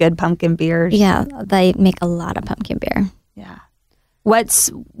 Elysian makes good pumpkin beers. Yeah, they make a lot of pumpkin beer. Yeah.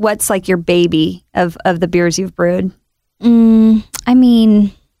 What's like your baby of the beers you've brewed? I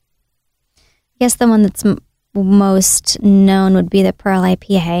mean, I guess the one that's most known would be the Pearl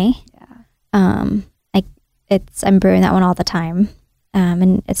IPA. Yeah. I'm brewing that one all the time.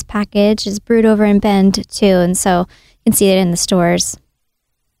 And it's packaged, it's brewed over in Bend too, and so you can see it in the stores.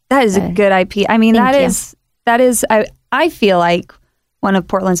 That is a good IPA. I mean, that is I feel like one of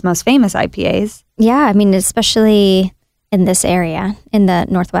Portland's most famous IPAs. Yeah, I mean, especially in this area, in the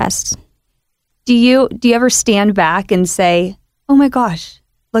Northwest. Do you ever stand back and say, "Oh my gosh,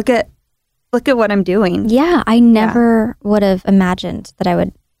 look at what I'm doing"? Yeah, I never would have imagined that I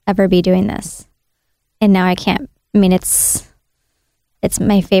would ever be doing this, and now I can't. I mean, it's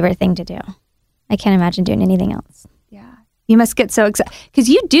my favorite thing to do. I can't imagine doing anything else. Yeah, you must get so excited because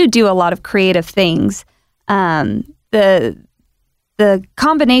you do a lot of creative things. The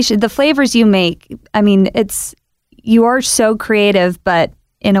combination, the flavors you make. I mean, you are so creative, but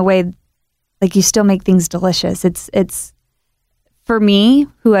in a way, like you still make things delicious. It's for me,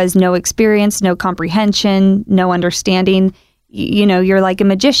 who has no experience, no comprehension, no understanding. You're like a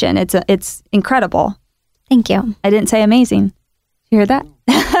magician. It's incredible. Thank you. I didn't say amazing. You hear that?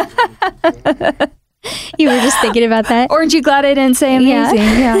 You were just thinking about that? Aren't you glad I didn't say amazing?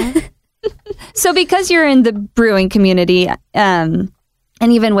 Yeah. So because you're in the brewing community, and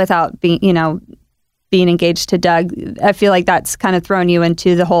even without being engaged to Doug, I feel like that's kind of thrown you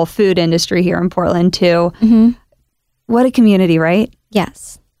into the whole food industry here in Portland too. Mm-hmm. What a community, right?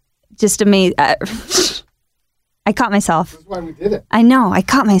 Yes. Just amazing. I caught myself. That's why we did it. I know. I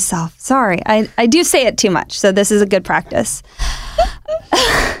caught myself. Sorry. I do say it too much, so this is a good practice.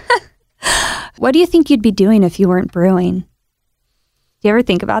 What do you think you'd be doing if you weren't brewing? Do you ever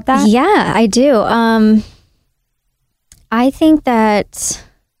think about that? Yeah, I do. I think that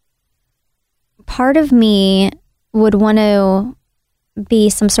part of me would want to be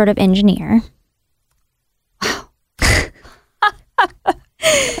some sort of engineer.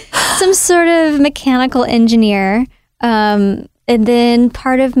 Some sort of mechanical engineer. And then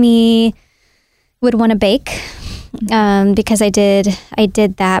part of me would want to bake because I did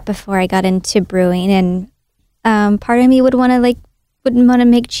that before I got into brewing. And part of me would want to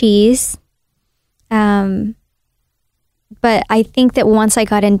make cheese. But I think that once I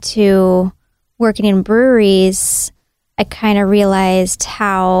got into working in breweries, I kind of realized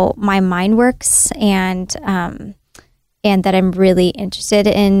how my mind works and that I'm really interested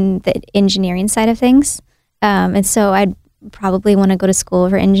in the engineering side of things. And so I'd probably want to go to school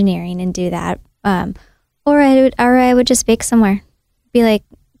for engineering and do that. Or I would just bake somewhere. Be like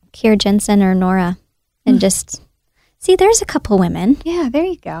Kiera Jensen or Nora and just see, there's a couple women. Yeah, there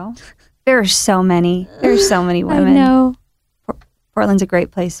you go. There are so many. There's so many women. I know. Portland's a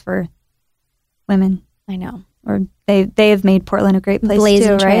great place for women. I know. Or they have made Portland a great place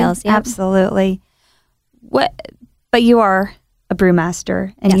Blazing too, trails, right? yep. Absolutely. But you are a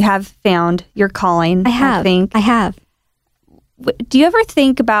brewmaster, and you have found your calling. I have. I have. Do you ever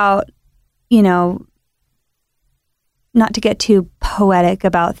think about, not to get too poetic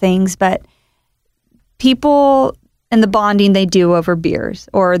about things, but people and the bonding they do over beers,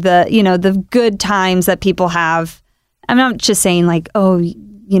 or the good times that people have? I'm not just saying like, oh,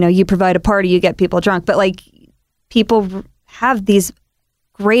 you provide a party, you get people drunk, but like people have these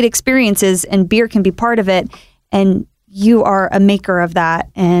great experiences and beer can be part of it. And you are a maker of that.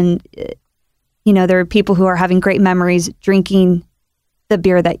 And, there are people who are having great memories drinking the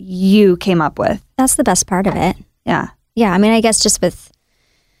beer that you came up with. That's the best part of it. Yeah. Yeah. I mean, I guess just with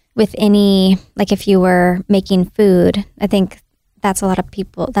any, like if you were making food, I think that's why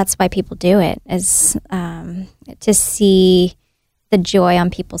people do it, is to see the joy on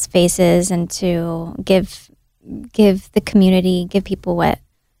people's faces and to give the community, give people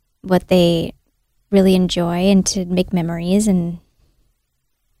what they really enjoy and to make memories. And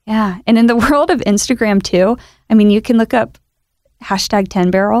yeah. And in the world of Instagram too, I mean, you can look up hashtag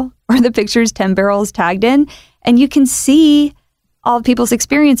 10barrel or the pictures 10 barrels tagged in, and you can see all of people's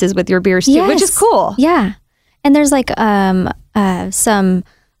experiences with your beers too, which is cool. Yeah. And there's like some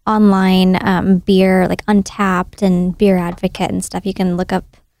online beer, like Untapped and Beer Advocate and stuff. You can look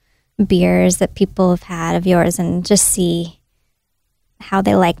up beers that people have had of yours and just see how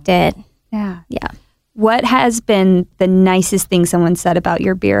they liked it. Yeah. Yeah. What has been the nicest thing someone said about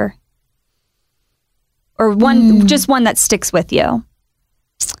your beer? Or just one that sticks with you?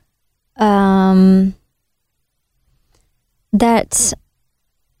 That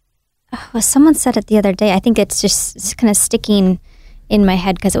someone said it the other day. I think it's just kind of sticking in my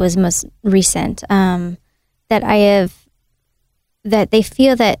head because it was most recent. That they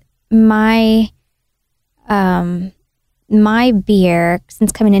feel that my beer,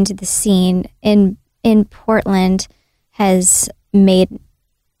 since coming into the scene in Portland, has made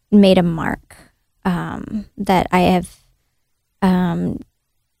a mark. That I have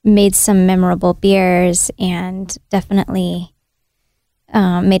made some memorable beers and definitely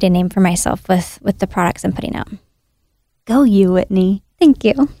made a name for myself with the products I'm putting out. Go you, Whitney. Thank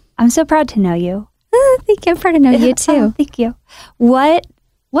you. I'm so proud to know you. Thank you. I'm proud to know you too. Oh, thank you. What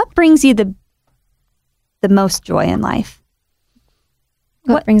brings you the most joy in life?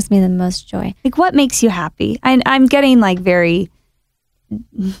 What brings me the most joy? Like, what makes you happy? I'm getting like very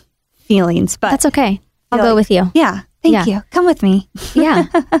feelings, but that's okay. I'll go with you. Yeah. Thank you. Come with me. Yeah.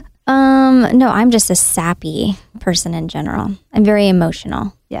 No, I'm just a sappy person in general. I'm very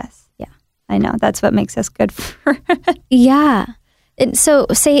emotional. Yes. Yeah. I know. That's what makes us good for. Yeah. So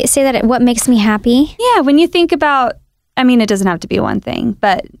say that what makes me happy? Yeah. When you think about, I mean, it doesn't have to be one thing,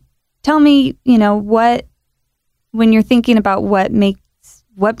 but tell me, when you're thinking about what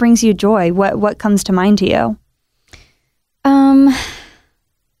brings you joy, what comes to mind to you?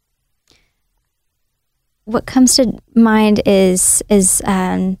 What comes to mind is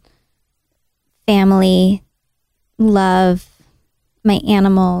family, love, my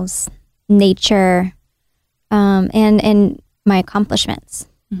animals, nature, and my accomplishments.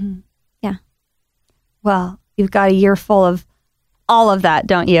 Mm-hmm. Yeah. Well, you've got a year full of all of that,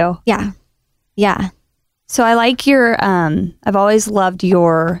 don't you? Yeah. Yeah. So I like your, I've always loved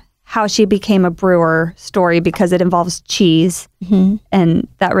your how she became a brewer story because it involves cheese. Mm-hmm. And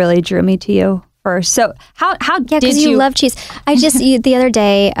that really drew me to you first. So how yeah, because you love cheese. I just, the other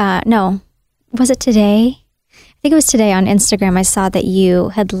day, no, was it today? I think it was today on Instagram. I saw that you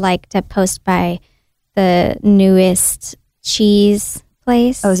had liked a post by the newest cheese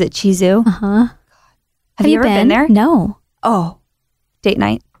place. Oh, is it Cheezoo? Uh-huh. Have you ever been there? No. Oh, date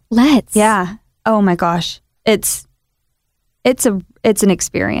night. Let's. Yeah. Oh my gosh. It's an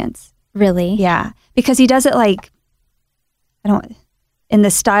experience. Really? Yeah. Because he does it like, in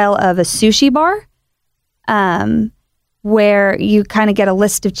the style of a sushi bar, where you kind of get a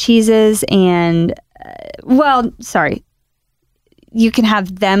list of cheeses and, you can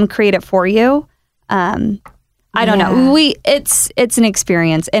have them create it for you. I don't know. It's an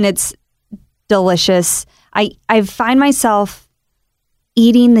experience and it's delicious. I find myself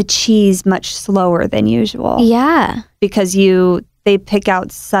eating the cheese much slower than usual. Yeah. Because they pick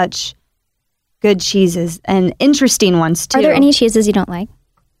out such good cheeses and interesting ones too. Are there any cheeses you don't like?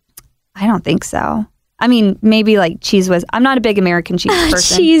 I don't think so. I mean, maybe like Cheese Whiz. I'm not a big American cheese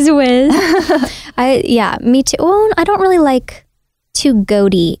person. Cheese Whiz. Me too. Well, I don't really like too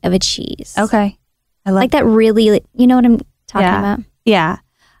goaty of a cheese. Okay. I like that really, you know what I'm talking about? Yeah.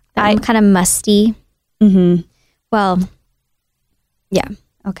 I'm kind of musty. Mm-hmm. Well, yeah.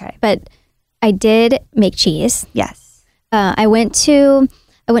 Okay. But I did make cheese. Yes. I went to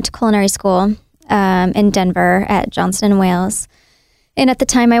culinary school in Denver at Johnson & Wales. And at the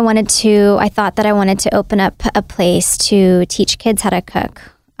time I thought that I wanted to open up a place to teach kids how to cook.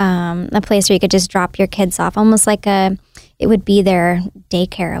 A place where you could just drop your kids off, almost like it would be their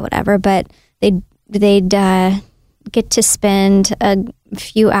daycare or whatever, but they'd get to spend a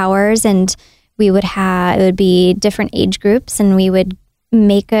few hours and it would be different age groups and we would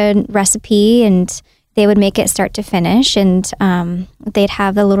make a recipe and they would make it start to finish and they'd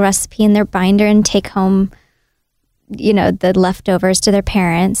have the little recipe in their binder and take home the leftovers to their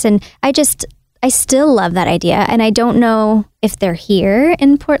parents. And I still love that idea. And I don't know if they're here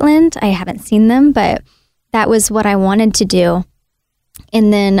in Portland. I haven't seen them, but that was what I wanted to do.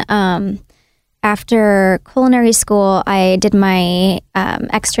 And then after culinary school, I did my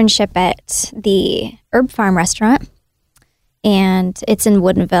externship at the Herb Farm restaurant. And it's in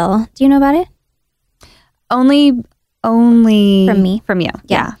Woodinville. Do you know about it? Only from me. From you.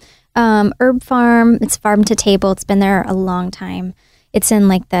 Yeah. Herb Farm, it's farm to table. It's been there a long time. It's in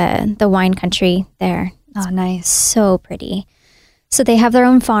like the wine country there. Oh, nice. So pretty. So they have their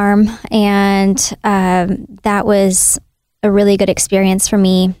own farm and that was a really good experience for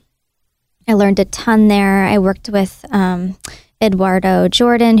me. I learned a ton there. I worked with Eduardo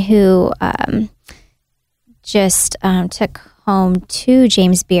Jordan, who just took home 2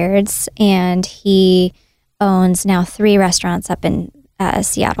 James Beards, and he owns now 3 restaurants up in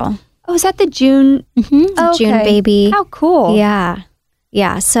Seattle. Oh, is that the June? Oh, June baby. How cool. Yeah.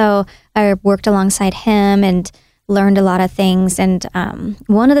 Yeah. So I worked alongside him and learned a lot of things. And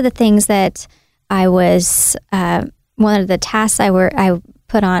one of the things that I was, one of the tasks I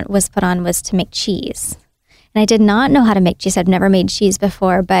put on was to make cheese. And I did not know how to make cheese. I've never made cheese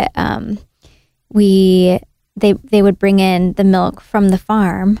before, but they would bring in the milk from the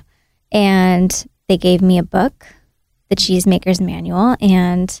farm, and they gave me a book, the Cheesemaker's Manual,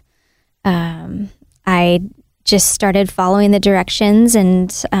 and I just started following the directions, and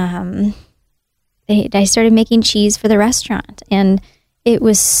I started making cheese for the restaurant, and it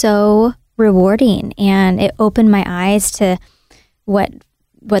was so rewarding, and it opened my eyes to what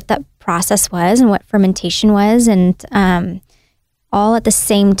that process was and what fermentation was, and all at the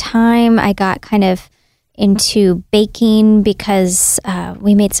same time I got kind of into baking because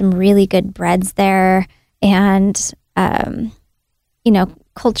we made some really good breads there, and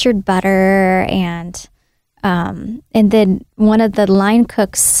cultured butter, and then one of the line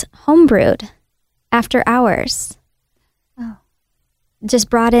cooks homebrewed after hours. Oh, just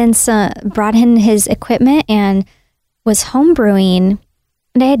brought in his equipment and was homebrewing,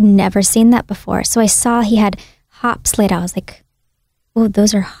 and I had never seen that before. So I saw he had hops laid out. I was like, oh,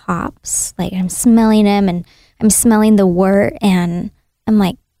 those are hops. Like, I'm smelling them, and I'm smelling the wort, and I'm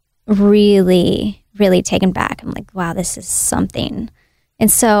like really, really taken back. I'm like, wow, this is something.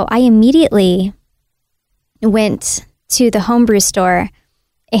 And so I immediately went to the homebrew store,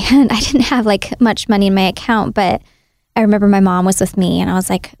 and I didn't have like much money in my account, but I remember my mom was with me, and I was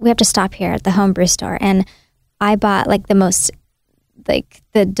like, we have to stop here at the homebrew store. And I bought like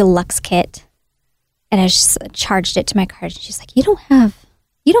the deluxe kit, and I just charged it to my card. And she's like, you don't have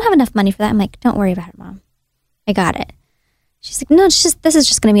enough money for that. I'm like, don't worry about it, Mom. I got it. She's like, no, this is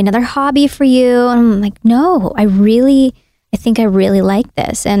just going to be another hobby for you. And I'm like, no, I think I really like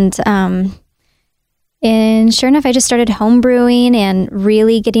this. And sure enough, I just started home brewing and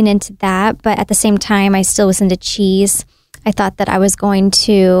really getting into that. But at the same time, I still was into cheese. I thought that I was going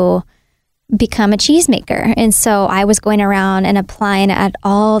to become a cheesemaker. And so I was going around and applying at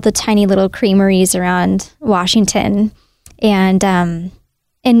all the tiny little creameries around Washington. And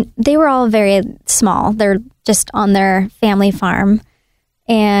they were all very small. They're just on their family farm.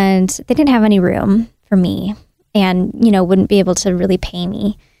 And they didn't have any room for me, and, wouldn't be able to really pay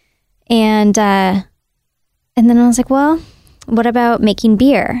me. And then I was like, well, what about making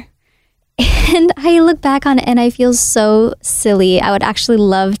beer? And I look back on it and I feel so silly. I would actually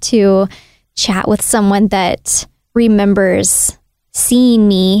love to chat with someone that remembers seeing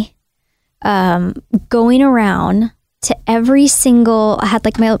me going around to every single, I had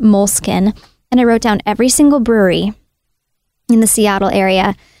like my moleskin, and I wrote down every single brewery in the Seattle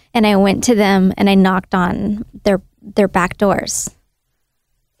area, and I went to them and I knocked on their back doors.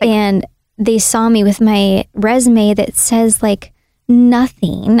 And they saw me with my resume that says like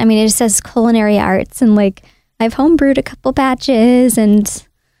nothing. I mean, it just says culinary arts, and like I've homebrewed a couple batches and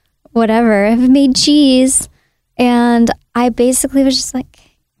whatever. I've made cheese. And I basically was just like,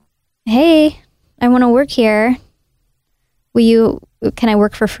 hey, I want to work here. Can I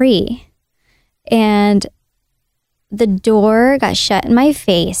work for free? And the door got shut in my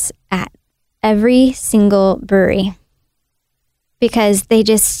face at every single brewery, because they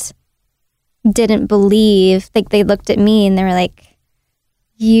just didn't believe. Like, they looked at me and they were like,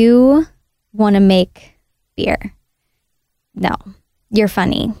 you want to make beer? No, you're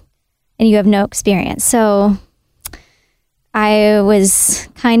funny and you have no experience. So I was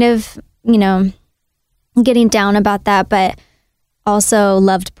kind of, getting down about that, but also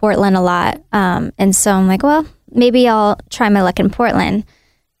loved Portland a lot. And so I'm like, well, maybe I'll try my luck in Portland.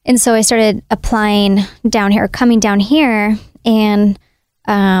 And so I started applying down here, coming down here, and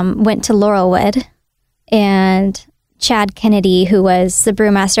went to Laurelwood. And Chad Kennedy, who was the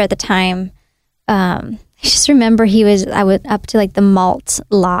brewmaster at the time, I just remember I was up to like the malt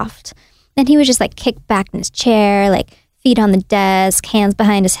loft, and he was just like kicked back in his chair, like feet on the desk, hands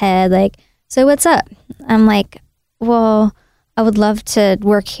behind his head, like, so what's up? I'm like, well, I would love to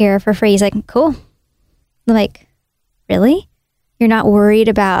work here for free. He's like, cool. I'm like, really? You're not worried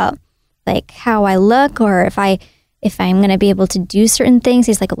about like how I look, or if I'm going to be able to do certain things?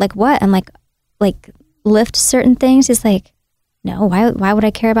 He's like what? I'm like lift certain things? He's like, no, why would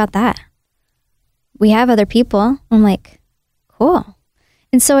I care about that? We have other people. I'm like, cool.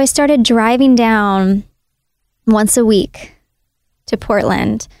 And so I started driving down once a week to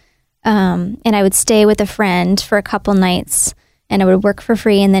Portland. And I would stay with a friend for a couple nights and I would work for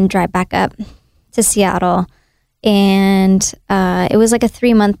free and then drive back up to Seattle. And it was like a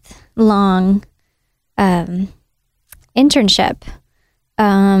 3-month-long internship.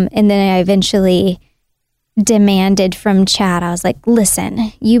 And then I eventually demanded from Chad, I was like,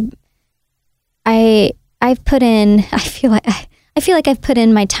 listen, I've put in, I feel like I've put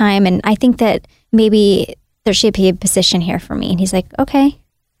in my time, and I think that maybe there should be a position here for me. And he's like, okay,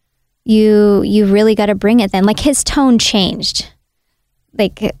 you really got to bring it then. Like, his tone changed.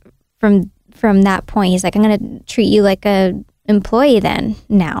 Like, from that point, he's like, I'm going to treat you like a employee then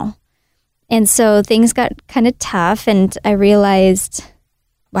now. And so things got kind of tough, and I realized,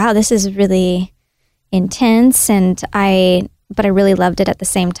 wow, this is really intense, but I really loved it at the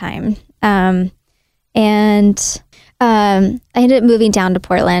same time. And I ended up moving down to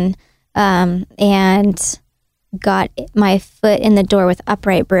Portland, and got my foot in the door with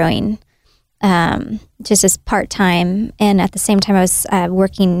Upright Brewing, just as part-time. And at the same time, I was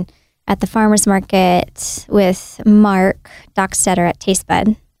working at the farmer's market with Mark Dockstetter at Taste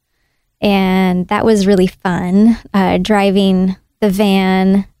Bud. And that was really fun, driving the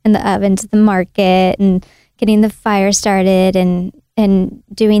van and the oven to the market and getting the fire started and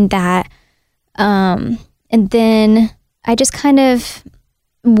doing that. And then I just kind of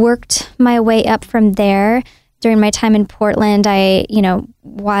worked my way up from there. During my time in Portland,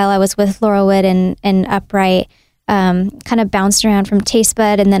 while I was with Laurelwood and Upright, kind of bounced around from Taste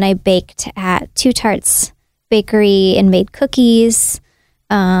Bud, and then I baked at Two Tarts Bakery and made cookies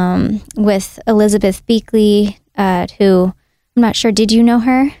with Elizabeth Beakley, who I'm not sure. Did you know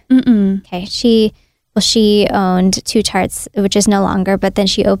her? Mm-mm. Okay, she owned Two Tarts, which is no longer, but then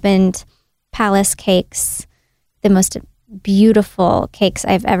she opened Palace Cakes, the most beautiful cakes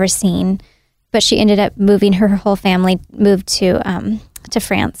I've ever seen. But she ended up moving. Her whole family moved to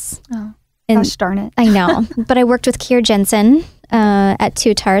France. Oh, and gosh darn it! I know. But I worked with Kier Jensen at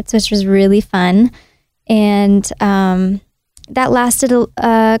Two Tarts, which was really fun, and that lasted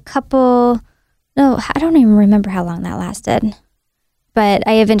a couple. No, I don't even remember how long that lasted. But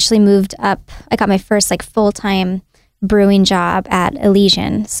I eventually moved up. I got my first full-time brewing job at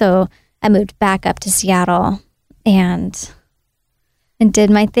Elysian, so I moved back up to Seattle and did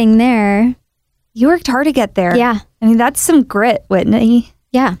my thing there. You worked hard to get there. Yeah. I mean, that's some grit, Whitney.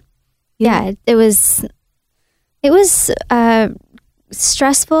 Yeah. Yeah. It was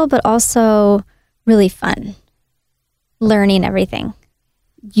stressful, but also really fun. Learning everything.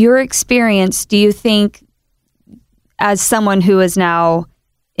 Your experience, do you think, as someone who is now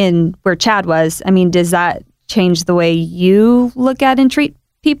in where Chad was, I mean, does that change the way you look at and treat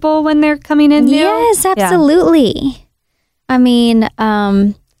people when they're coming in new? Yes, absolutely. Yeah. I mean,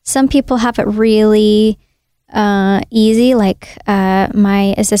 some people have it really easy, like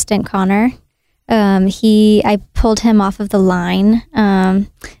my assistant Connor. I pulled him off of the line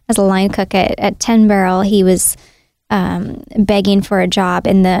as a line cook at 10 Barrel. He was begging for a job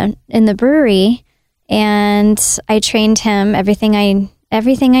in the brewery, and I trained him everything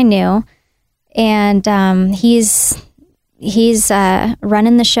I knew, and he's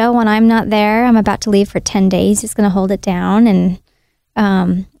running the show when I'm not there. I'm about to leave for 10 days. He's going to hold it down, and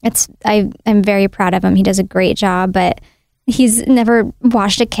I'm very proud of him. He does a great job, but he's never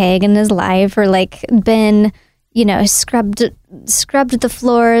washed a keg in his life or been, scrubbed the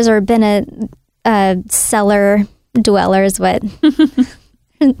floors or been a cellar dweller is what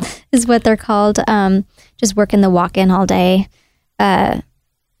is what they're called. Just working the walk-in all day.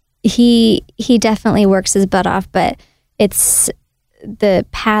 He definitely works his butt off, but it's the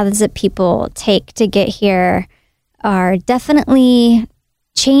paths that people take to get here are definitely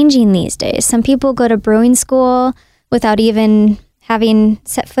changing these days. Some people go to brewing school without even having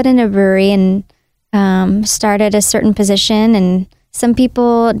set foot in a brewery and start at a certain position. And some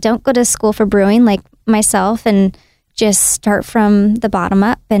people don't go to school for brewing, like myself, and just start from the bottom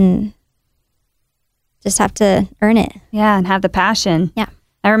up and just have to earn it. Yeah, and have the passion. Yeah.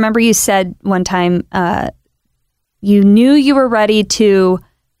 I remember you said one time you knew you were ready to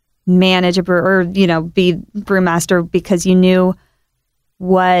manage a brew or, be brewmaster because you knew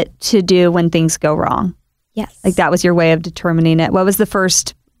what to do when things go wrong. Yes. Like that was your way of determining it. What's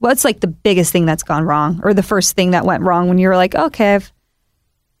the biggest thing that's gone wrong, or the first thing that went wrong when you were like, okay,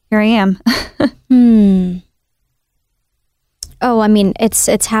 here I am? Oh, I mean,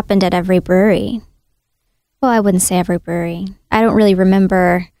 it's happened at every brewery. Well, I wouldn't say every brewery. I don't really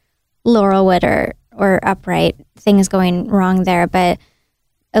remember Laurelwood or Upright things going wrong there, but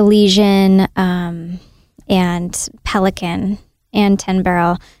Elysian and Pelican and 10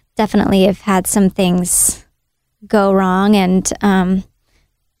 Barrel definitely have had some things go wrong. And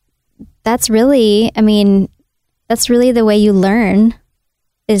that's really, I mean, that's really the way you learn,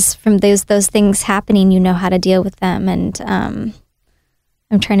 is from those things happening. You know how to deal with them. And I'm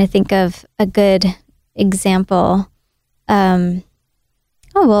trying to think of a good example. Just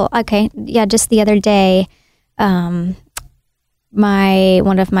the other day, one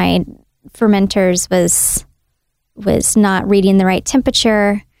of my fermenters was not reading the right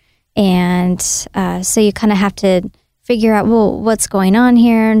temperature, and so you kind of have to figure out, well, what's going on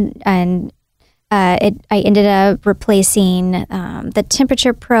here. And I ended up replacing the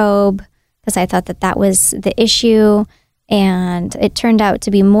temperature probe because I thought that was the issue, and it turned out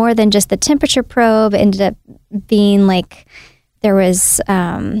to be more than just the temperature probe. It ended up being like there was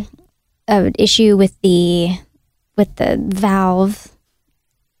an issue with the valve.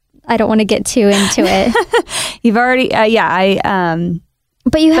 I don't want to get too into it. You've already, but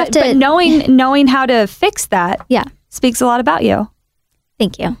knowing how to fix that, speaks a lot about you.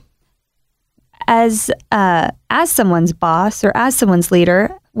 Thank you. As someone's boss or as someone's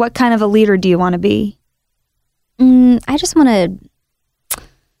leader, what kind of a leader do you want to be?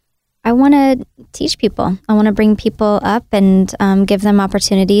 I want to teach people. I want to bring people up and give them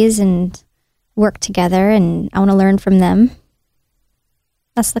opportunities and work together, and I want to learn from them.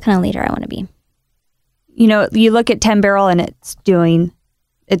 That's the kind of leader I want to be. You know, you look at 10 Barrel and it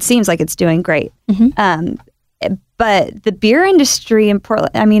seems like it's doing great. Mm-hmm. But the beer industry in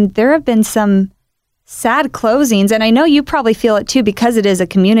Portland, I mean, there have been some sad closings, and I know you probably feel it too because it is a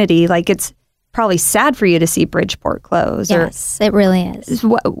community. Like, it's probably sad for you to see Bridgeport close. Yes, it really is.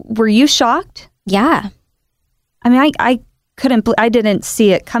 Were you shocked? Yeah. I mean, I didn't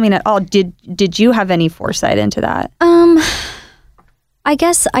see it coming at all. Did you have any foresight into that? I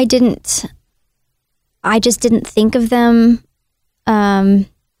guess I didn't. I just didn't think of them.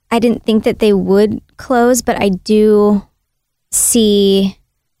 I didn't think that they would close, but I do see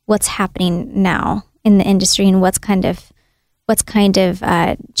what's happening now in the industry and what's kind of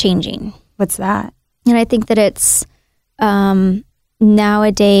changing. What's that? And I think that it's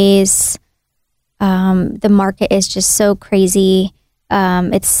nowadays the market is just so crazy.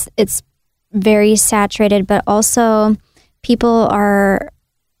 It's very saturated, but also people are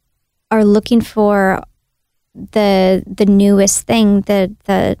looking for the newest thing,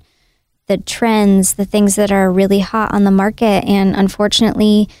 the trends, the things that are really hot on the market. And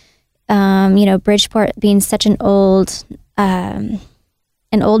unfortunately, Bridgeport being such an old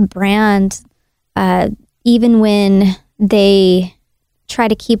brand, even when they try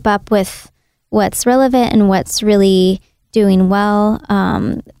to keep up with what's relevant and what's really doing well,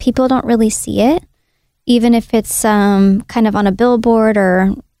 people don't really see it. Even if it's kind of on a billboard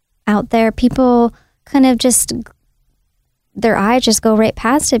or out there, people kind of just, their eyes just go right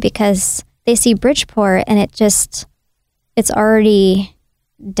past it because they see Bridgeport and it's already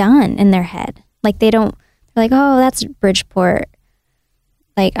done in their head. Like they're like, oh, that's Bridgeport.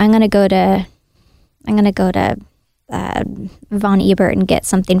 Like I'm gonna go to Von Ebert and get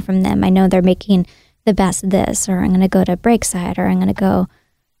something from them. I know they're making the best of this, or I'm gonna go to Breakside, or I'm gonna go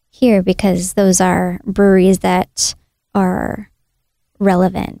here because those are breweries that are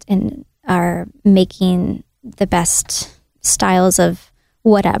relevant and are making the best styles of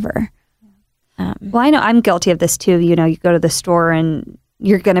whatever. Well, I know I'm guilty of this too. You know, you go to the store and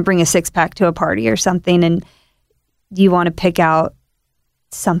you're going to bring a 6-pack to a party or something, and you want to pick out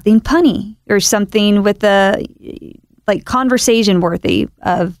something punny or something with like conversation worthy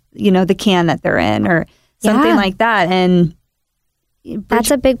of, the can that they're in or something like that. And that's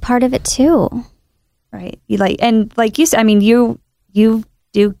a big part of it too. Right. Like you said, I mean, you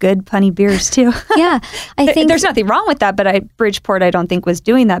do good punny beers too. Yeah. I think there's nothing wrong with that, but Bridgeport, I don't think was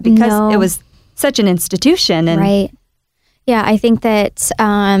doing that because it was such an institution. And right. Yeah. I think that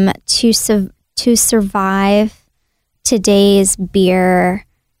to survive today's beer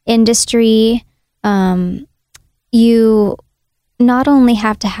industry, you not only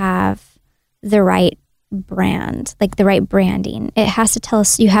have to have the right brand, like the right branding, it has to tell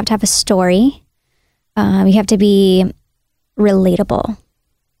us, you have to have a story. You have to be relatable.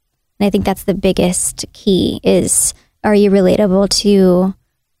 And I think that's the biggest key is, are you relatable to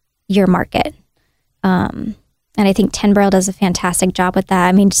your market? And I think 10 Barrel does a fantastic job with that.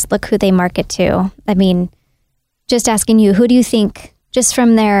 I mean, just look who they market to. I mean, just asking you, who do you think, just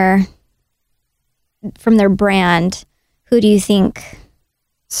from their brand, who do you think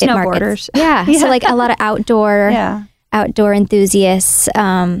snowboarders? Yeah. So like a lot of outdoor enthusiasts.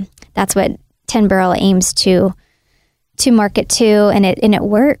 That's what 10 Barrel aims to market to, and it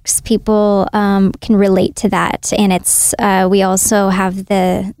works. People can relate to that, and it's we also have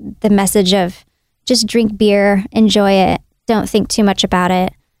the message of just drink beer, enjoy it, don't think too much about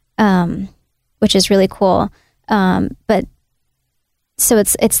it, which is really cool. But so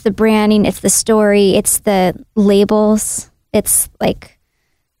it's the branding, it's the story, it's the labels, it's like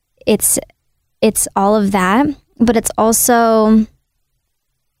it's all of that. But it's also,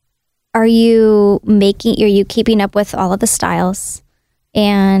 are you keeping up with all of the styles,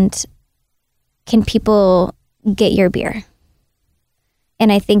 and can people get your beer?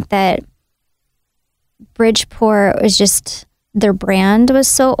 And I think that Bridgeport was just, their brand was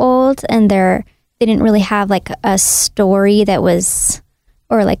so old, and they didn't really have like a story that was,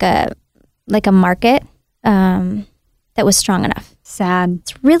 or like a market that was strong enough. Sad.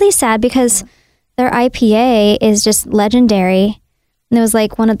 It's really sad because their IPA is just legendary, and it was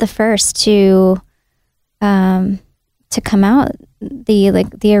like one of the first to come out,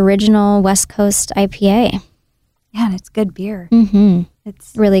 the original West Coast IPA. Yeah, and it's good beer. Mm-hmm.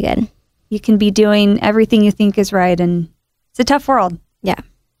 It's really good. You can be doing everything you think is right, and it's a tough world. Yeah.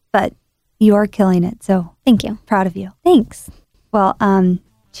 But you are killing it, so thank you. Proud of you. Thanks. Well,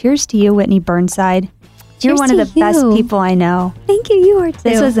 cheers to you, Whitney Burnside. You're one of the best people I know. Thank you. You are too.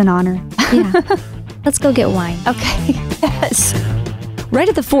 This was an honor. Yeah. Let's go get wine. Okay. Yes. Right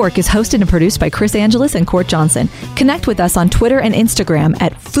at the Fork is hosted and produced by Chris Angeles and Court Johnson. Connect with us on Twitter and Instagram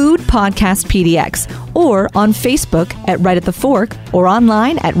at Food Podcast PDX, or on Facebook at Right at the Fork, or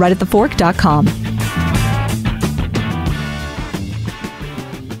online at rightatthefork.com.